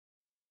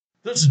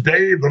This is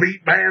Dave, the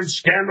Meat Man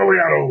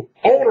Scandaliato,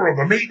 owner of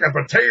the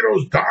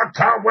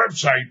meatandpotatoes.com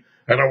website,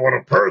 and I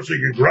want to personally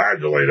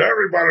congratulate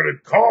everybody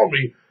that called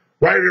me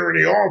right here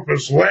in the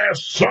office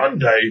last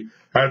Sunday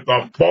at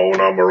the phone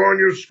number on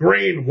your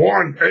screen,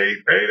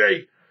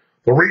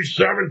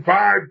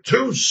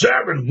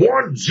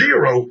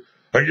 1-888-375-2710.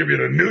 I give you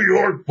the New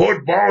York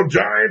Football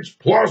Giants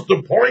plus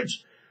the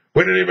points.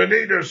 We didn't even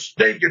need their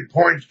stinking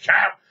points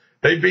cap.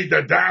 They beat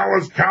the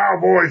Dallas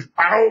Cowboys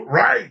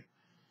outright.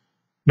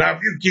 Now,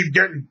 if you keep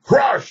getting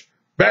crushed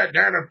betting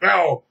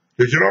NFL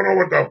because you don't know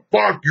what the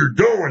fuck you're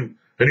doing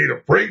and need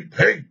a free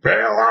pig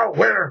bailout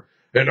winner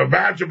in the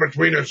matchup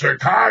between the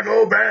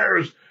Chicago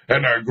Bears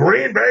and the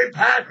Green Bay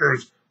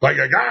Packers, like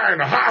a guy in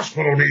the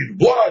hospital needs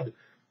blood,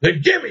 then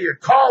give me a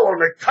call on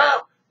the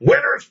Comp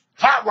Winners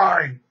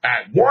Hotline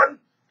at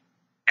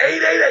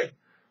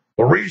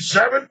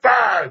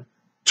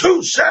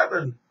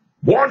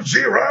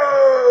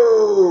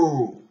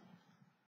 1-888-375-2710.